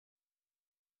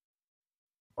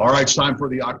All right, it's time for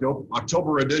the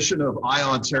October edition of Eye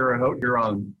on Terre Haute here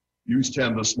on News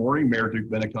 10 this morning. Mayor Duke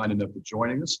Bennett kind enough for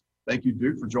joining us. Thank you,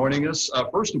 Duke, for joining us.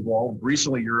 First of all,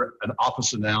 recently your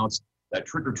office announced that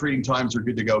trick-or-treating times are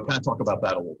good to go. Kind of talk about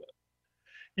that a little bit.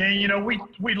 Yeah, you know,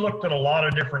 we looked at a lot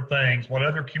of different things, what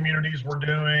other communities were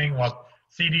doing, what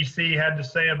CDC had to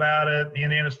say about it, the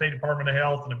Indiana State Department of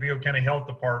Health and the Butte County Health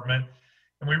Department.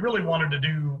 And we really wanted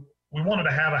to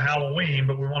have a Halloween,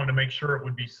 but we wanted to make sure it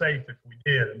would be safe if we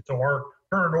did. And so our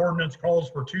current ordinance calls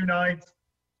for 2 nights.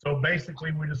 So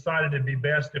basically we decided it'd be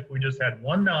best if we just had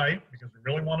 1 night because we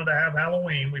really wanted to have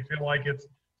Halloween. We feel like it's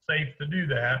safe to do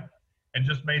that and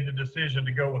just made the decision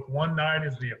to go with 1 night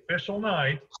as the official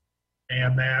night,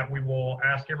 and that we will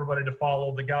ask everybody to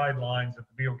follow the guidelines that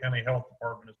the Butte County Health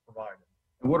Department has provided.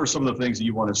 And what are some of the things that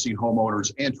you want to see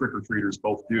homeowners and trick-or-treaters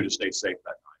both do to stay safe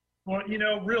that night? Well, you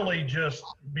know, really just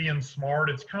being smart.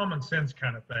 It's common sense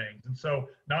kind of things. And so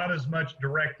not as much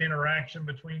direct interaction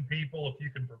between people. If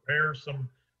you can prepare some,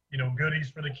 you know,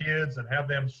 goodies for the kids and have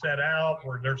them set out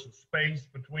where there's a space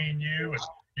between you and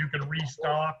you can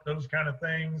restock, those kind of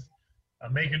things.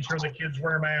 Making sure the kids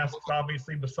wear masks,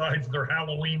 obviously, besides their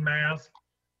Halloween mask.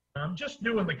 Just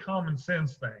doing the common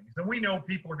sense things. And we know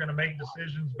people are going to make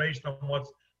decisions based on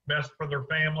what's best for their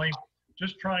family.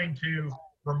 Just trying to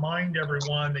remind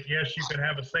everyone that, yes, you can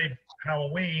have a safe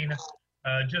Halloween,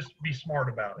 just be smart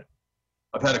about it.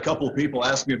 I've had a couple of people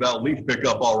ask me about leaf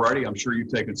pickup already. I'm sure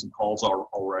you've taken some calls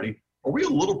already. Are we a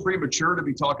little premature to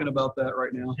be talking about that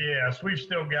right now? Yes, we've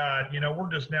still got, you know,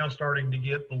 we're just now starting to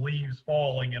get the leaves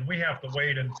falling, and we have to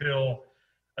wait until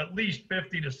at least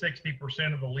 50 to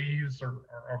 60% of the leaves are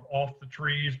off the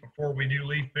trees before we do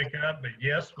leaf pickup. But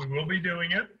yes, we will be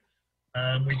doing it.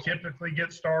 We typically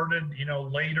get started, you know,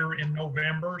 later in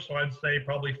November. So I'd say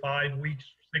probably 5 weeks,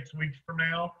 6 weeks from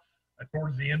now,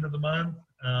 towards the end of the month.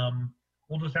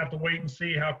 We'll just have to wait and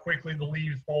see how quickly the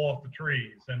leaves fall off the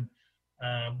trees.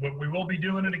 But we will be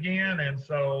doing it again. And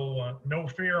so no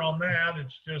fear on that.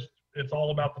 It's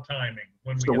all about the timing.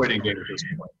 It's the waiting game at this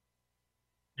point.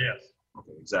 Yes.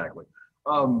 Okay, exactly.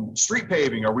 Street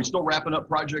paving, are we still wrapping up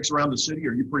projects around the city,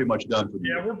 or are you pretty much done for the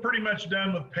year? Yeah, we're pretty much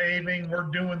done with paving. We're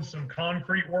doing some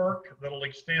concrete work that'll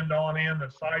extend on in the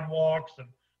sidewalks and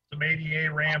some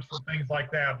ADA ramps and things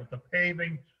like that. But the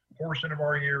paving portion of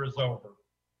our year is over.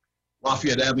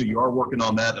 Lafayette Avenue, you are working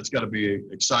on that. That's got to be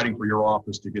exciting for your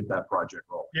office to get that project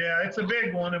rolling. Yeah, it's a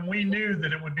big one, and we knew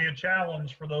that it would be a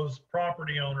challenge for those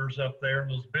property owners up there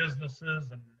and those businesses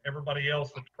and everybody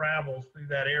else that travels through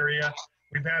that area.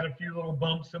 We've had a few little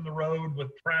bumps in the road with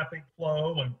traffic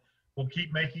flow, and we'll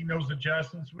keep making those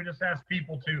adjustments. We just ask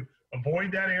people to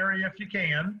avoid that area if you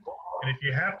can, and if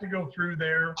you have to go through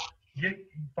there,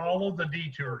 follow the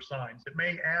detour signs. It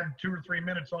may add 2 or 3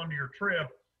 minutes onto your trip,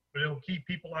 but it'll keep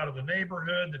people out of the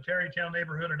neighborhood, the Terrytown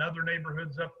neighborhood and other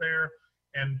neighborhoods up there,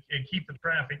 and keep the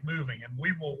traffic moving. And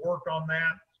we will work on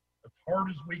that as hard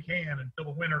as we can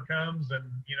until the winter comes. And,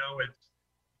 you know,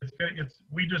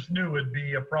 we just knew it'd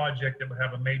be a project that would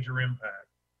have a major impact.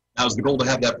 Now, is the goal to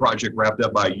have that project wrapped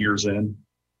up by year's end?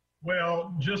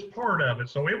 Well, just part of it.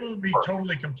 So it won't be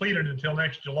totally completed until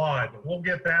next July, but we'll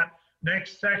get that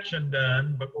next section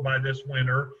done by this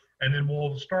winter. And then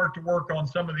we'll start to work on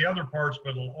some of the other parts,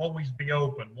 but it'll always be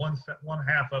open. One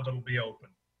half of it will be open.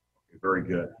 Okay, very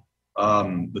good.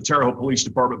 The Terre Haute Police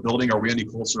Department building, are we any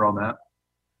closer on that?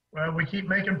 Well, we keep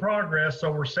making progress.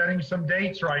 So we're setting some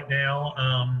dates right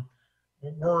now.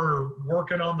 We're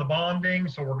working on the bonding.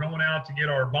 So we're going out to get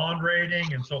our bond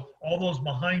rating. And so all those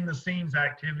behind the scenes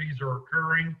activities are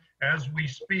occurring as we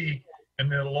speak.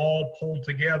 And it'll all pull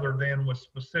together then with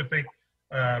specific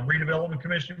redevelopment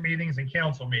commission meetings and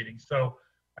council meetings. So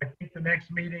I think the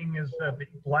next meeting is the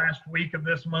last week of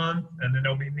this month, and then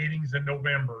there'll be meetings in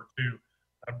November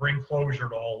to bring closure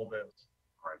to all of this.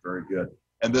 All right, very good.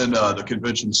 And then the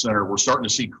convention center, we're starting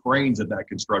to see cranes at that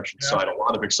construction site. A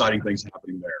lot of exciting things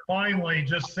happening there. Finally,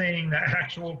 just seeing the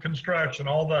actual construction.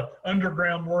 All the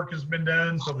underground work has been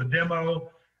done, so the demo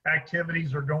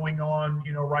activities are going on,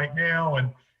 you know, right now,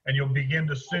 and you'll begin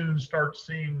to soon start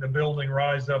seeing the building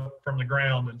rise up from the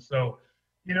ground. And so,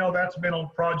 you know, that's been a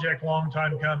project long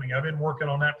time coming. I've been working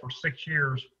on that for 6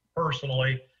 years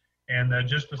personally, and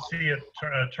just to see it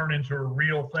turn into a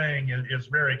real thing is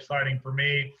very exciting for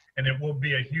me, and it will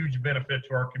be a huge benefit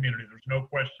to our community. There's no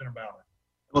question about it.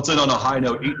 Let's end on a high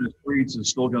note. Eat in the Streets is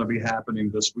still going to be happening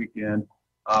this weekend.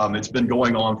 It's been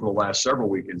going on for the last several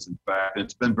weekends, in fact.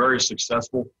 It's been very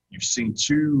successful. You've seen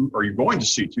you're going to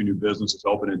see 2 new businesses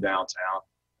open in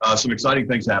downtown. Some exciting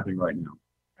things happening right now.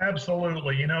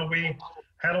 Absolutely. You know, we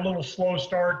had a little slow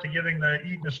start to getting the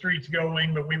Eating the Streets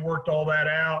going, but we worked all that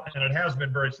out, and it has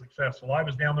been very successful. I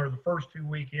was down there the first 2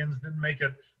 weekends, didn't make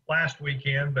it last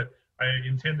weekend, but I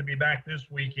intend to be back this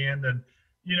weekend. And,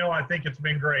 you know, I think it's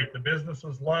been great. The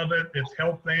businesses love it. It's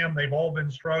helped them. They've all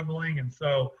been struggling. And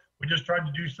so we just tried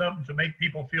to do something to make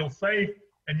people feel safe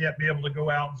and yet be able to go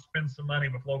out and spend some money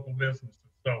with local businesses.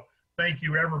 So thank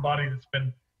you, everybody that's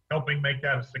been helping make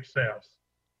that a success.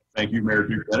 Thank you, Mayor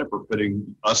Duke Bennett, for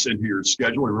fitting us into your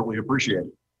schedule. We really appreciate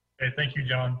it. Okay, thank you,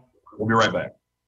 John. We'll be right back.